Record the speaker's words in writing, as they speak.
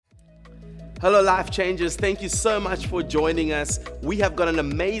Hello, Life Changers. Thank you so much for joining us. We have got an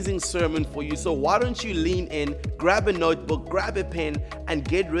amazing sermon for you. So why don't you lean in, grab a notebook, grab a pen, and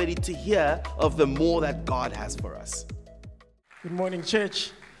get ready to hear of the more that God has for us. Good morning,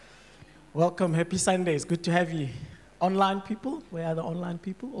 church. Welcome. Happy Sunday. It's good to have you. Online people, where are the online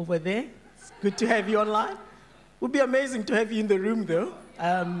people? Over there. It's good to have you online. It would be amazing to have you in the room, though,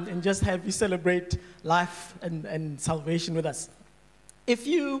 and just have you celebrate life and salvation with us. If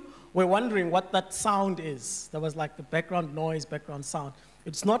you were wondering what that sound is, that was like the background noise, background sound.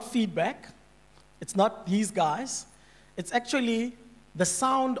 It's not feedback. It's not these guys. It's actually the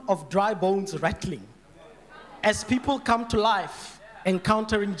sound of dry bones rattling as people come to life,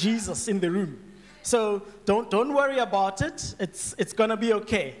 encountering Jesus in the room. So don't worry about it. It's going to be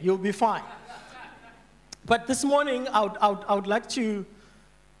okay. You'll be fine. But this morning, I would like to,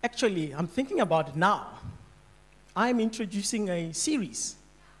 actually, I'm thinking about it now. I'm introducing a series.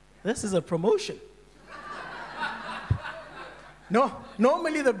 This is a promotion. No,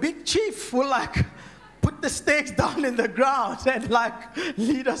 normally the big chief will put the stakes down in the ground and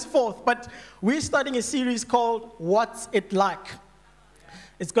lead us forth. But we're starting a series called What's It Like?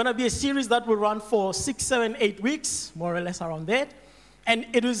 It's going to be a series that will run for 6, 7, 8 weeks, more or less around that. And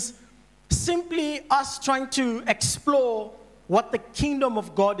it is simply us trying to explore what the kingdom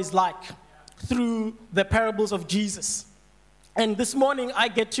of God is like through the parables of Jesus. And this morning, I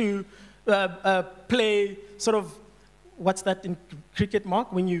get to play sort of, what's that in cricket,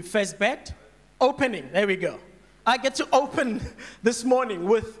 Mark, when you first bat? Opening, there we go. I get to open this morning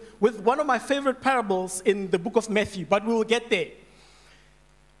with one of my favorite parables in the book of Matthew, but we will get there.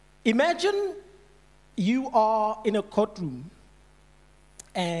 Imagine you are in a courtroom,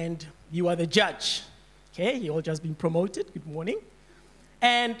 and you are the judge. Okay, you all just been promoted, good morning.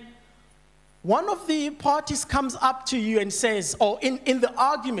 And one of the parties comes up to you and says, or in the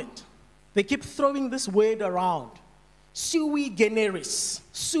argument, they keep throwing this word around, sui generis,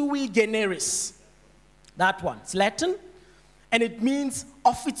 sui generis. That one, it's Latin, and it means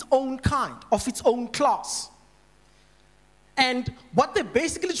of its own kind, of its own class. And what they're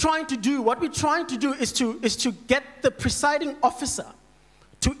basically trying to do, what we're trying to do is to get the presiding officer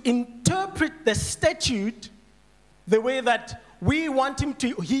to interpret the statute the way that we want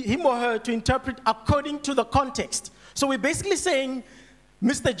him or her to interpret according to the context. So we're basically saying,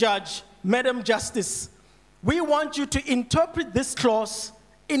 Mr. Judge, Madam Justice, we want you to interpret this clause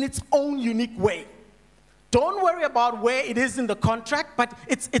in its own unique way. Don't worry about where it is in the contract, but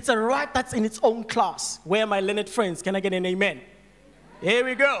it's a right that's in its own class. Where are my learned friends? Can I get an amen? Here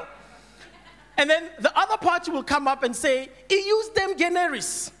we go. And then the other party will come up and say, ius dem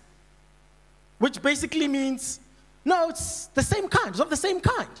generis, which basically means, no, it's the same kind. It's of the same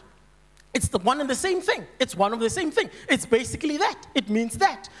kind. It's the one and the same thing. It's one of the same thing. It's basically that. It means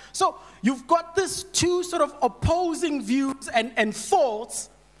that. So you've got this two sort of opposing views and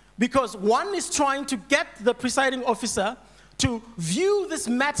thoughts, because one is trying to get the presiding officer to view this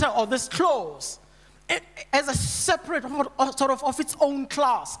matter or this clause as a separate sort of its own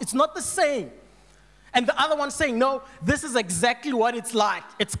class. It's not the same. And the other one saying, no, this is exactly what it's like.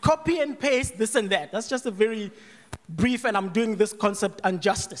 It's copy and paste, this and that. That's just a very brief, and I'm doing this concept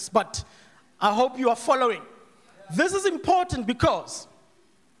injustice. But I hope you are following. This is important because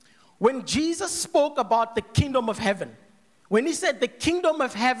when Jesus spoke about the kingdom of heaven, when he said the kingdom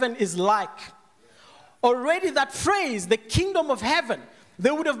of heaven is like, already that phrase, the kingdom of heaven,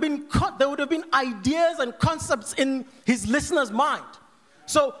 there would have been ideas and concepts in his listeners' mind.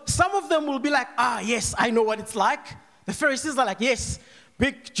 So some of them will be like, yes, I know what it's like. The Pharisees are like, yes,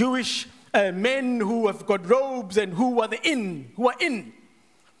 big Jewish men who have got robes and who are in.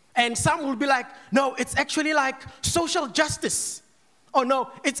 And some will be like, no, it's actually like social justice. Oh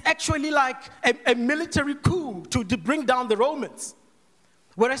no, it's actually like a military coup to bring down the Romans.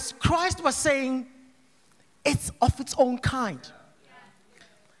 Whereas Christ was saying, it's of its own kind.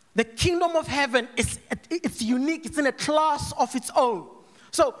 The kingdom of heaven it's unique. It's in a class of its own.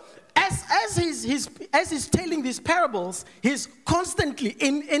 So as he's telling these parables, he's constantly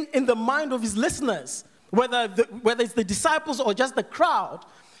in the mind of his listeners, whether it's the disciples or just the crowd,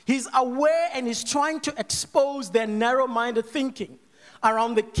 he's aware and he's trying to expose their narrow-minded thinking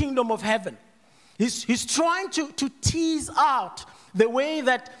around the kingdom of heaven. He's trying to tease out the way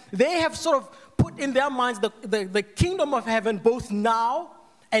that they have sort of put in their minds the kingdom of heaven both now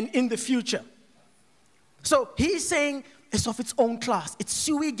and in the future. So he's saying it's of its own class. It's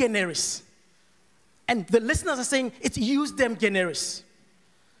sui generis. And the listeners are saying it's ius dem generis.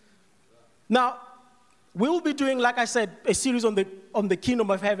 Now, we will be doing, like I said, a series on the kingdom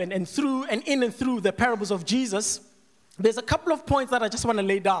of heaven, and through and in and through the parables of Jesus. There's a couple of points that I just want to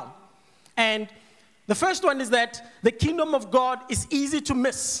lay down. And the first one is that the kingdom of God is easy to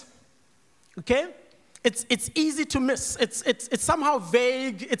miss. Okay? It's easy to miss. It's somehow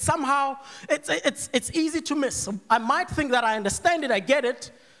vague. It's easy to miss. I might think that I understand it, I get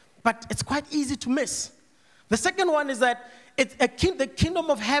it, but it's quite easy to miss. The second one is that the kingdom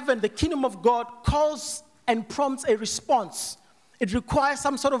of heaven, the kingdom of God, calls and prompts a response. It requires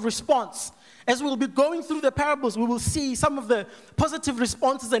some sort of response. As we'll be going through the parables, we will see some of the positive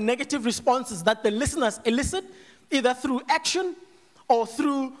responses and negative responses that the listeners elicit, either through action or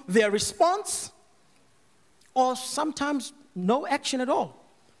through their response, or sometimes no action at all.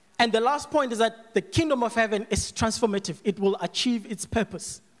 And the last point is that the kingdom of heaven is transformative. It will achieve its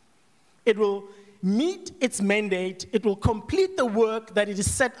purpose. It will meet its mandate. It will complete the work that it is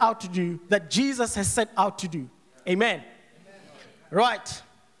set out to do, that Jesus has set out to do. Amen. Right.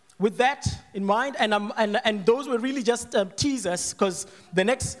 With that in mind, and those were really just teasers, because the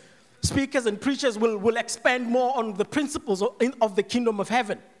next speakers and preachers will expand more on the principles of the kingdom of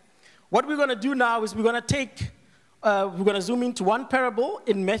heaven. What we're going to do now is we're going to zoom into one parable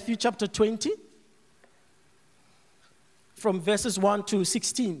in Matthew chapter 20, from verses 1 to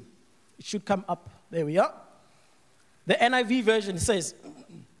 16. It should come up. There we are. The NIV version says,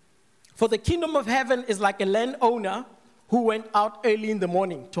 "For the kingdom of heaven is like a landowner who went out early in the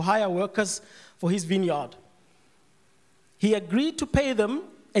morning to hire workers for his vineyard. He agreed to pay them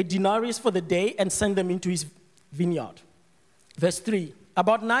a denarius for the day and send them into his vineyard." Verse 3,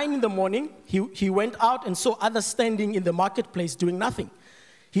 "About 9 in the morning, he went out and saw others standing in the marketplace doing nothing.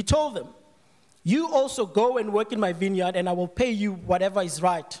 He told them, 'You also go and work in my vineyard, and I will pay you whatever is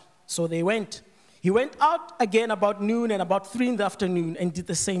right.' So they went. He went out again about noon and about 3 in the afternoon and did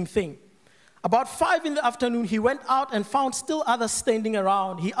the same thing. About 5 in the afternoon, he went out and found still others standing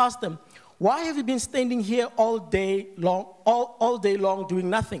around. He asked them, 'Why have you been standing here all day long doing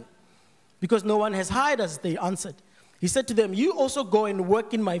nothing?' 'Because no one has hired us,' they answered. He said to them, 'You also go and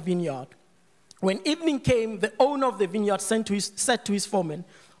work in my vineyard.' When evening came, the owner of the vineyard said to his foreman,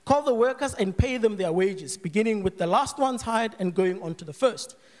 'Call the workers and pay them their wages, beginning with the last ones hired and going on to the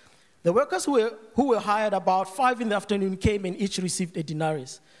first.' The workers who were hired about 5 in the afternoon came and each received a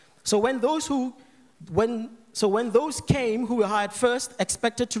denarius. So when those came who were hired first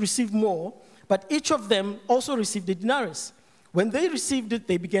expected to receive more, but each of them also received a denarius. When they received it,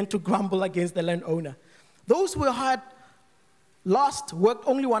 they began to grumble against the landowner. 'Those who were hired last worked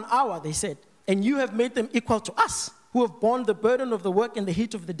only 1 hour,' they said, 'and you have made them equal to us, who have borne the burden of the work in the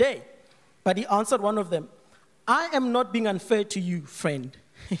heat of the day.' But he answered one of them, 'I am not being unfair to you, friend.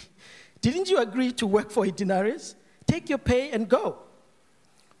 Didn't you agree to work for a denarius? Take your pay and go.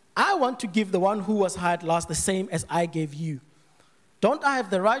 I want to give the one who was hired last the same as I gave you. Don't I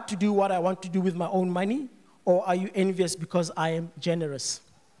have the right to do what I want to do with my own money? Or are you envious because I am generous?'"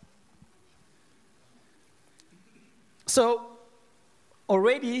 So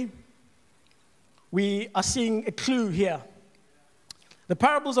already we are seeing a clue here. The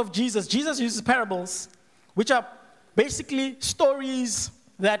parables of Jesus uses parables, which are basically stories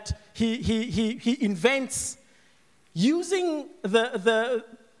that he invents using the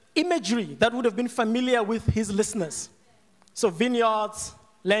imagery that would have been familiar with his listeners. So vineyards,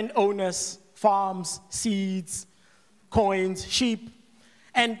 landowners, farms, seeds, coins, sheep.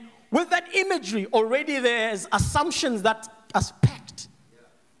 And with that imagery, already there's assumptions that are packed.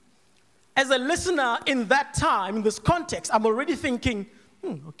 As a listener in that time, in this context, I'm already thinking,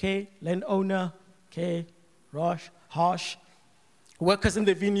 okay, landowner, okay, harsh. Workers in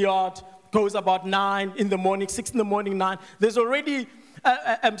the vineyard, goes about 9 in the morning, 6 in the morning, 9. There's already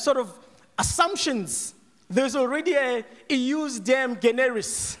sort of assumptions. There's already a ius dem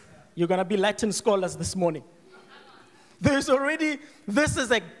generis. You're going to be Latin scholars this morning. There's already,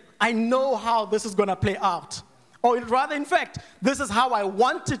 I know how this is going to play out. Or rather, in fact, this is how I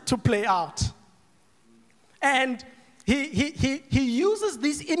want it to play out. And he uses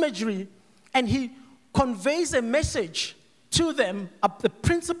this imagery and he conveys a message to them, the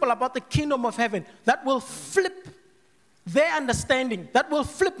principle about the kingdom of heaven that will flip their understanding, that will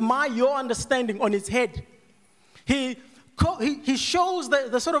flip your understanding on its head. He shows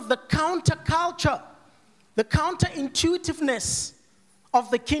the sort of the counterculture, the counterintuitiveness of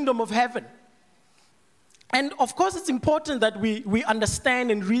the kingdom of heaven. And of course, it's important that we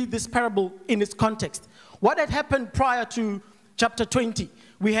understand and read this parable in its context. What had happened prior to chapter 20?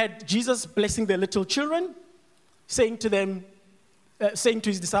 We had Jesus blessing the little children, saying to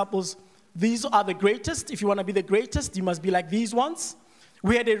his disciples, "These are the greatest. If you want to be the greatest, you must be like these ones."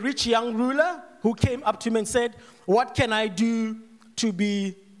 We had a rich young ruler who came up to him and said, "What can I do to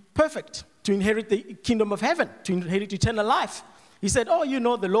be perfect, to inherit the kingdom of heaven, to inherit eternal life?" He said, "Oh, you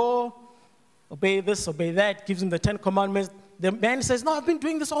know the law. obey this, obey that, gives him the 10 commandments. The man says, no, I've been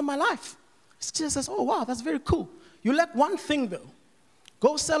doing this all my life. Jesus says, oh, wow, that's very cool. You lack one thing, though.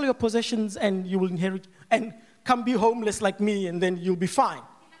 Go sell your possessions and you will inherit, and come be homeless like me, and then you'll be fine.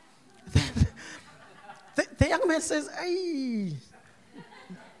 The young man says, hey,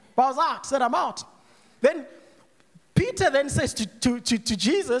 bows out, said, I'm out. Then Peter then says to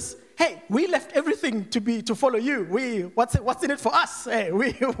Jesus, hey, we left everything to follow you. What's in it for us? Hey,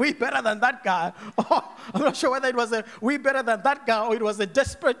 we better than that guy. Oh, I'm not sure whether it was we better than that guy or it was a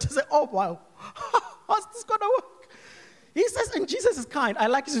desperate to say, oh, wow, how's this going to work? He says, and Jesus is kind. I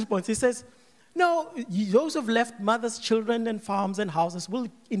like his response. He says, no, those who have left mothers, children, and farms and houses will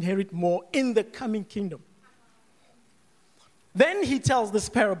inherit more in the coming kingdom. Then he tells this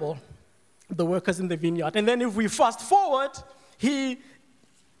parable, the workers in the vineyard. And then if we fast forward, he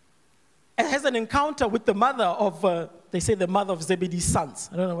has an encounter with the mother of, they say the mother of Zebedee's sons.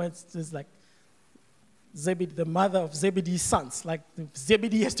 I don't know why it's like Zebedee, the mother of Zebedee's sons. Like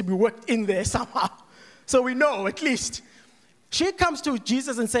Zebedee has to be worked in there somehow. So we know at least. She comes to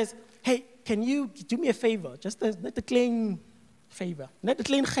Jesus and says, hey, can you do me a favor? Just a klein favor. Net a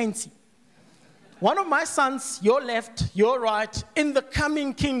klein gentsie. One of my sons, your left, your right, in the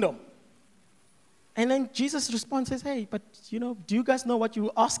coming kingdom. And then Jesus responds, says, hey, but, do you guys know what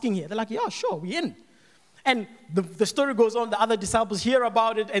you're asking here? They're like, yeah, sure, we're in. And the story goes on, the other disciples hear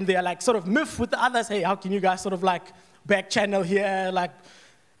about it, and they're like sort of miffed with the others. Hey, how can you guys sort of like back channel here?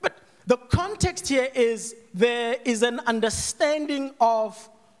 But the context here is there is an understanding of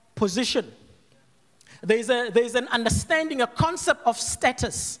position. There's an understanding, a concept of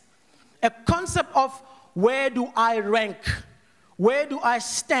status, a concept of where do I rank? Where do I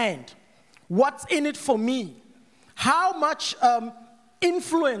stand? What's in it for me? How much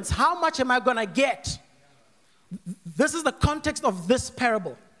influence, how much am I going to get? This is the context of this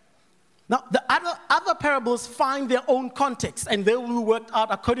parable. Now, the other parables find their own context, and they will be worked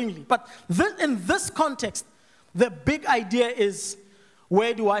out accordingly. But in this context, the big idea is,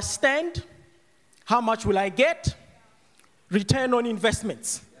 where do I stand? How much will I get? Return on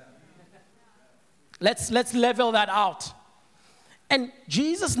investments. Let's level that out. And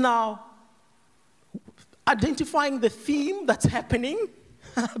Jesus now, identifying the theme that's happening,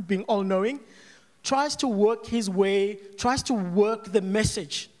 being all-knowing, tries to work his way, tries to work the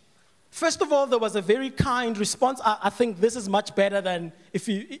message. First of all, there was a very kind response. I think this is much better than if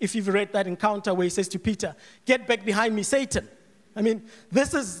you've read that encounter where he says to Peter, get back behind me, Satan. I mean,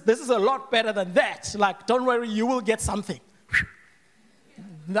 this is a lot better than that. Like, don't worry, you will get something.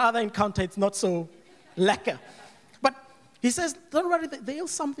 The other encounter, it's not so lacquer. But he says, don't worry,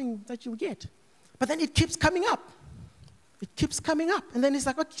 there's something that you'll get. But then it keeps coming up. It keeps coming up. And then he's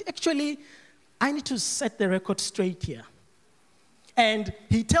like, okay, actually, I need to set the record straight here. And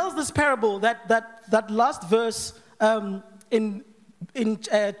he tells this parable, that last verse in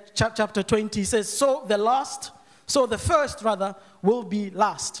chapter 20, he says, so the first will be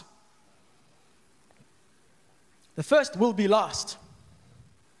last. The first will be last.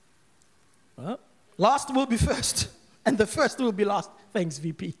 Well, last will be first, and the first will be last. Thanks,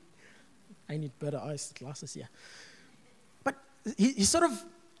 VP. I need better eyes glasses here. But he sort of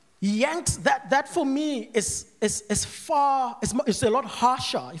yanks that for me is a lot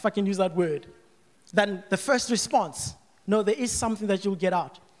harsher, if I can use that word, than the first response. No, there is something that you'll get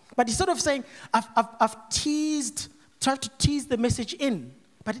out. But he's sort of saying, I've tried to tease the message in,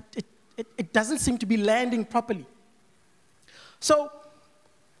 but it doesn't seem to be landing properly. So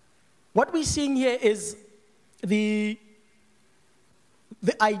what we're seeing here is the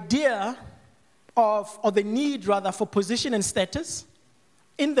idea or the need rather for position and status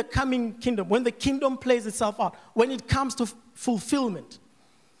in the coming kingdom, when the kingdom plays itself out, when it comes to fulfillment.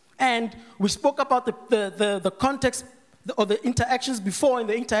 And we spoke about the context or the interactions before and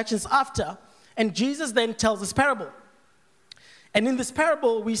the interactions after, and Jesus then tells this parable. And in this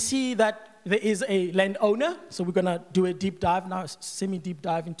parable, we see that there is a landowner, so we're going to do a deep dive now, a semi-deep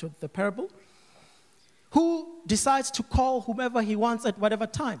dive into the parable, who decides to call whomever he wants at whatever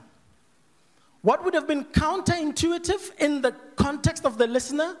time. What would have been counterintuitive in the context of the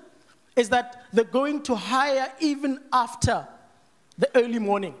listener is that they're going to hire even after the early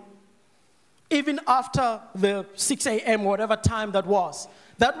morning, even after the 6 a.m., whatever time that was.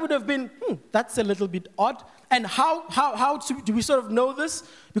 That would have been, that's a little bit odd. And how do we sort of know this?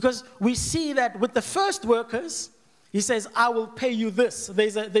 Because we see that with the first workers, he says, I will pay you this.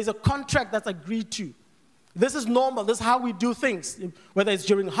 There's a contract that's agreed to. This is normal. This is how we do things, whether it's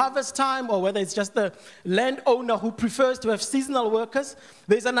during harvest time or whether it's just the landowner who prefers to have seasonal workers.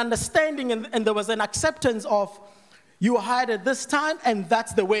 There's an understanding and there was an acceptance of you are hired at this time and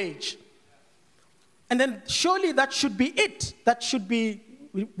that's the wage. And then surely that should be it. That should be,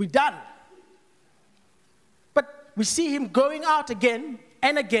 we're done. But we see him going out again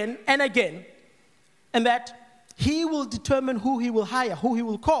and again and again, and that he will determine who he will hire, who he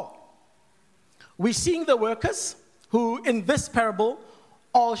will call. We're seeing the workers who in this parable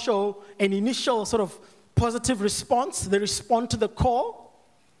all show an initial sort of positive response. They respond to the call,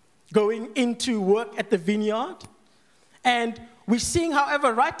 going into work at the vineyard. And we're seeing,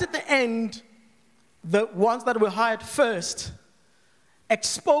 however, right at the end, the ones that were hired first,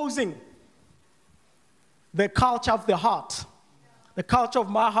 exposing the culture of the heart, the culture of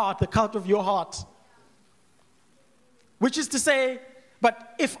my heart, the culture of your heart. Which is to say,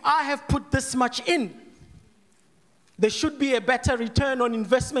 but if I have put this much in, there should be a better return on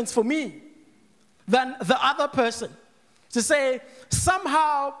investments for me than the other person. To say,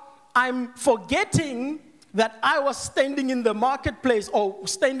 somehow I'm forgetting that I was standing in the marketplace or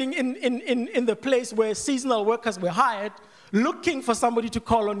standing in the place where seasonal workers were hired, looking for somebody to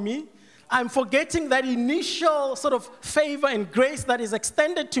call on me. I'm forgetting that initial sort of favor and grace that is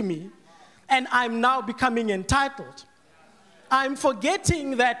extended to me, and I'm now becoming entitled. I'm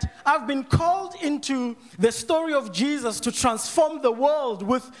forgetting that I've been called into the story of Jesus to transform the world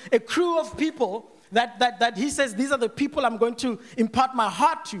with a crew of people that he says, these are the people I'm going to impart my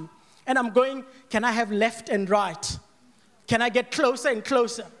heart to. And I'm going, can I have left and right? Can I get closer and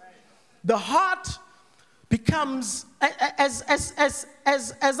closer? The heart becomes, as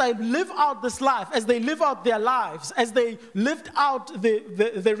I live out this life, as they live out their lives, as they lived out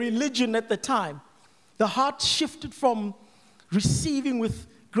the religion at the time, the heart shifted from receiving with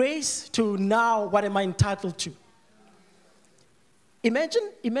grace to now, what am I entitled to?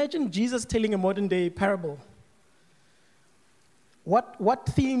 Imagine Jesus telling a modern day parable. What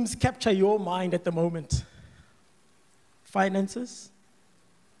themes capture your mind at the moment? Finances,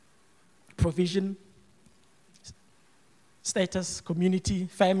 provision, status, community,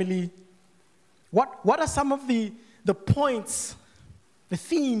 family. What are some of the points, the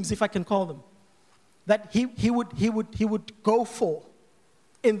themes, if I can call them, that he would go for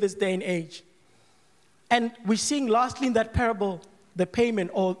in this day and age? And we're seeing lastly in that parable the payment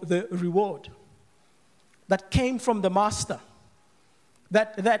or the reward that came from the master.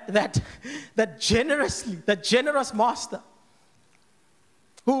 That generous master,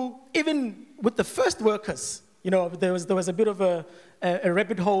 who even with the first workers, there was a bit of a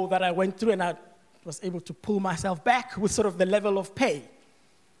rabbit hole that I went through, and I was able to pull myself back with sort of the level of pay.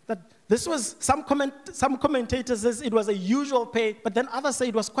 That this was, some commentators says it was a usual pay, but then others say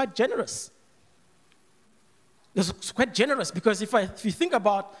it was quite generous. It was quite generous because if you think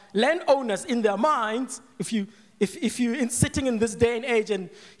about landowners in their minds, if you're sitting in this day and age and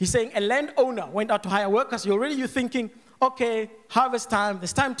he's saying a landowner went out to hire workers, you're thinking, okay, harvest time,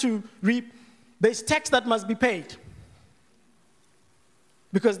 there's time to reap, there's tax that must be paid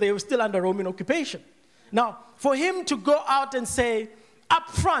because they were still under Roman occupation. Now, for him to go out and say, up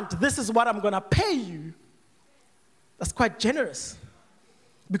front, this is what I'm going to pay you, that's quite generous.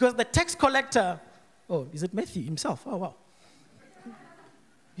 Because the tax collector, is it Matthew himself? Oh, wow.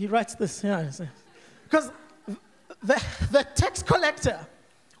 He writes this, yeah. Because the tax collector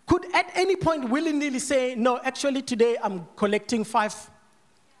could at any point willy-nilly say, no, actually today I'm collecting 5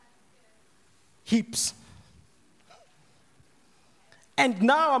 heaps. And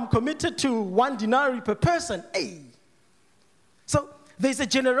now I'm committed to 1 denarii per person. Hey. So there's a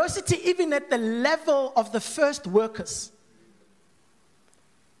generosity even at the level of the first workers.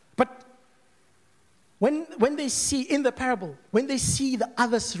 But when they see in the parable, when they see the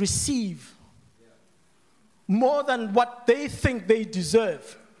others receive more than what they think they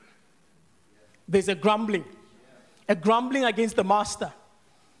deserve, there's a grumbling against the master,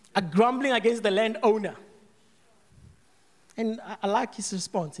 a grumbling against the landowner. And I like his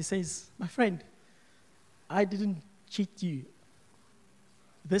response. He says, my friend, I didn't cheat you.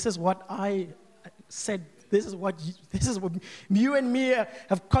 This is what I said. This is what you and me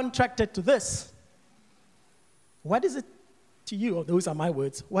have contracted to this. What is it to you? Oh, those are my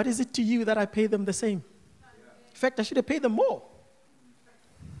words. What is it to you that I pay them the same? In fact, I should have paid them more.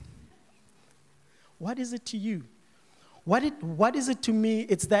 What is it to you? What is it to me?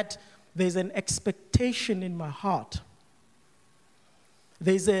 It's that there's an expectation in my heart.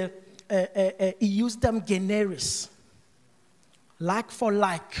 There's a iusdam generis, like for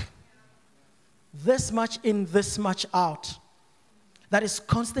like, this much in, this much out, that is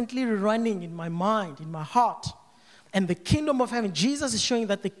constantly running in my mind, in my heart. And the kingdom of heaven, Jesus is showing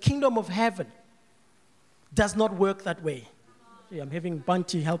that the kingdom of heaven does not work that way. I'm having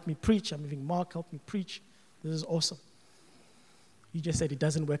Bunty help me preach. I'm having Mark help me preach. This is awesome. You just said it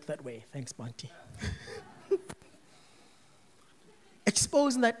doesn't work that way. Thanks, Banti.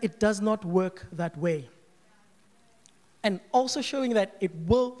 Exposing that it does not work that way. And also showing that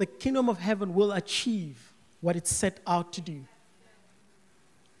the kingdom of heaven will achieve what it's set out to do.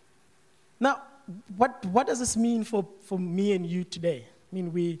 Now, what does this mean for me and you today? I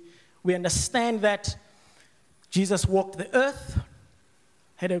mean, we understand that Jesus walked the earth,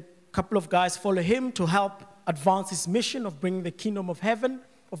 had a couple of guys follow him to help advance his mission of bringing the kingdom of heaven,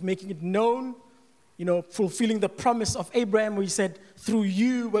 of making it known, fulfilling the promise of Abraham where he said, through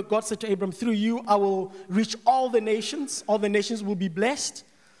you, where God said to Abraham, through you I will reach all the nations will be blessed.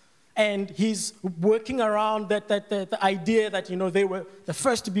 And he's working around the idea that, they were the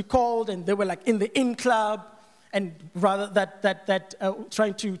first to be called and they were like in the in club, and rather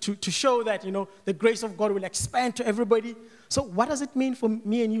trying to show that, the grace of God will expand to everybody. So what does it mean for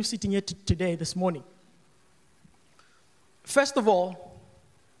me and you sitting here today, this morning? First of all,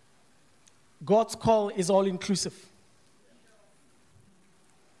 God's call is all-inclusive.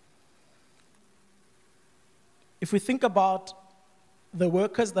 If we think about the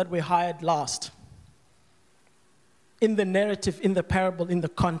workers that were hired last, in the narrative, in the parable, in the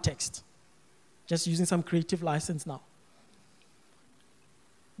context, just using some creative license now,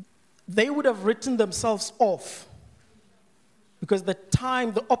 they would have written themselves off because the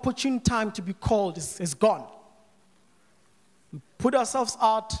opportune time to be called is gone. We put ourselves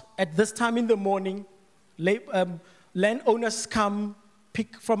out at this time in the morning. Landowners come,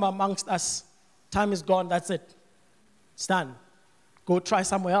 pick from amongst us. Time is gone, that's it. It's done. Go try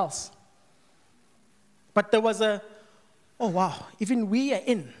somewhere else. But there was oh wow, even we are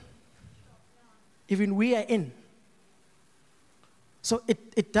in. Even we are in. So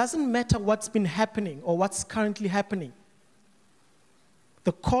it doesn't matter what's been happening or what's currently happening.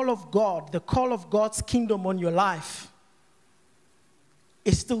 The call of God, the call of God's kingdom on your life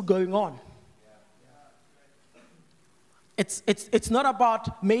is still going on. It's not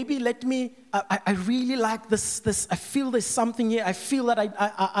about maybe I really like this, I feel there's something here, I feel that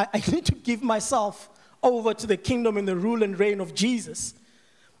I need to give myself over to the kingdom and the rule and reign of Jesus.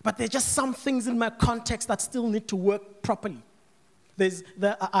 But there's just some things in my context that still need to work properly.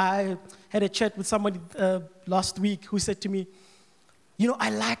 I had a chat with somebody last week who said to me, I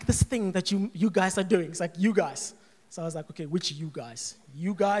like this thing that you guys are doing. It's like, you guys. So I was like, okay, which you guys?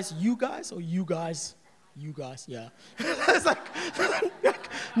 You guys, or you guys? You guys, yeah. I was like,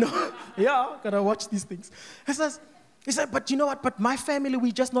 no, yeah, gotta watch these things. He said, but you know what? But my family,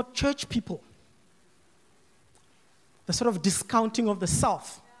 we just not church people. The sort of discounting of the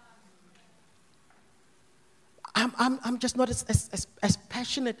self. I'm just not as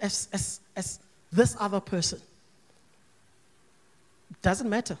passionate as this other person. Doesn't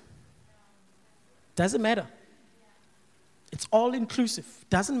matter. Doesn't matter. It's all inclusive.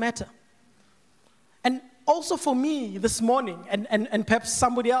 Doesn't matter. And also for me this morning, and perhaps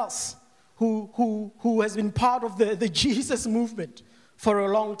somebody else who has been part of the Jesus movement for a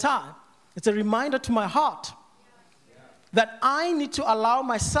long time, it's a reminder to my heart that I need to allow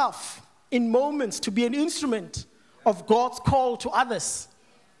myself in moments to be an instrument of God's call to others.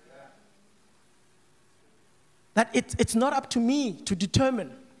 That it's not up to me to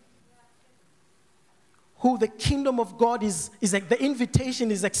determine who the kingdom of God is like the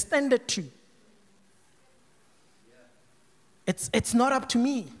invitation is extended to. It's not up to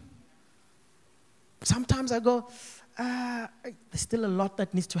me. Sometimes I go, there's still a lot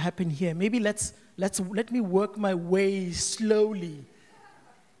that needs to happen here. Maybe let me work my way slowly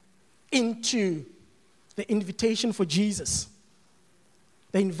into the invitation for Jesus.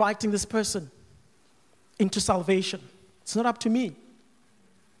 They're inviting this person into salvation. It's not up to me.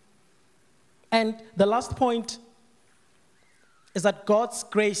 And the last point is that God's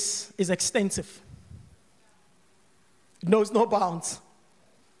grace is extensive. It knows no bounds.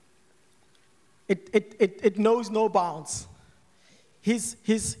 It knows no bounds.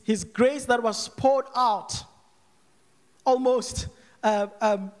 His grace that was poured out almost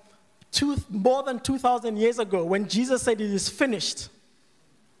more than 2,000 years ago when Jesus said it is finished.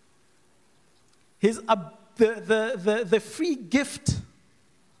 The free gift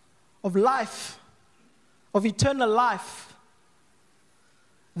of life, of eternal life,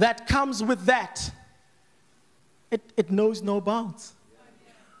 that comes with that, it knows no bounds.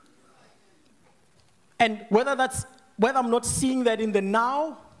 And whether I'm not seeing that in the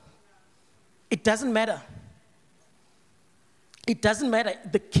now, it doesn't matter. It doesn't matter.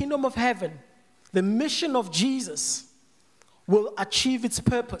 The kingdom of heaven, the mission of Jesus, will achieve its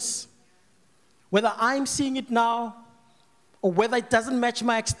purpose. Whether I'm seeing it now or whether it doesn't match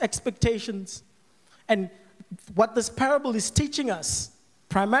my expectations. And what this parable is teaching us,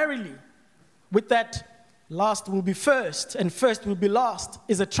 primarily, with that last will be first and first will be last,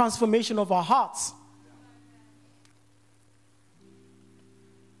 is a transformation of our hearts.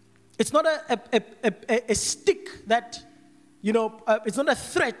 It's not a stick that, it's not a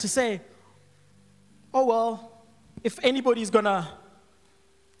threat to say, oh, well, if anybody's going to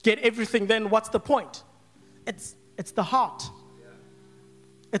get everything, then what's the point? It's the heart.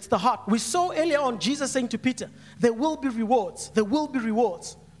 It's the heart. We saw earlier on Jesus saying to Peter, there will be rewards. There will be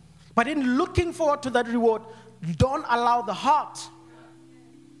rewards. But in looking forward to that reward, don't allow the heart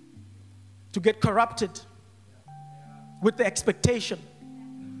to get corrupted with the expectation.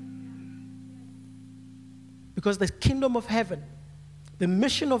 Because the kingdom of heaven, the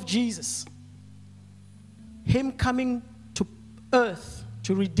mission of Jesus, him coming to earth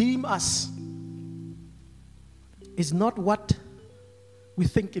to redeem us, is not what we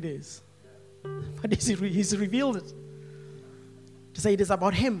think it is. But he's revealed it. To say it is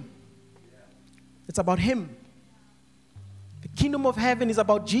about him. It's about him. The kingdom of heaven is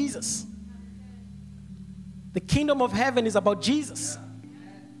about Jesus. The kingdom of heaven is about Jesus.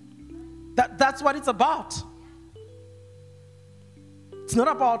 That's what it's about. It's not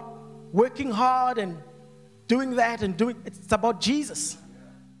about working hard and doing that and doing. It's about Jesus.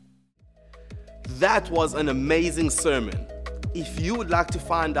 That was an amazing sermon. If you would like to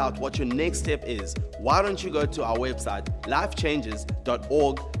find out what your next step is, why don't you go to our website,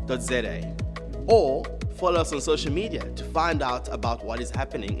 lifechanges.org.za, or follow us on social media to find out about what is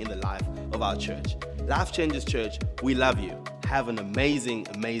happening in the life of our church. Life Changes Church, we love you. Have an amazing,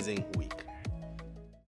 amazing week.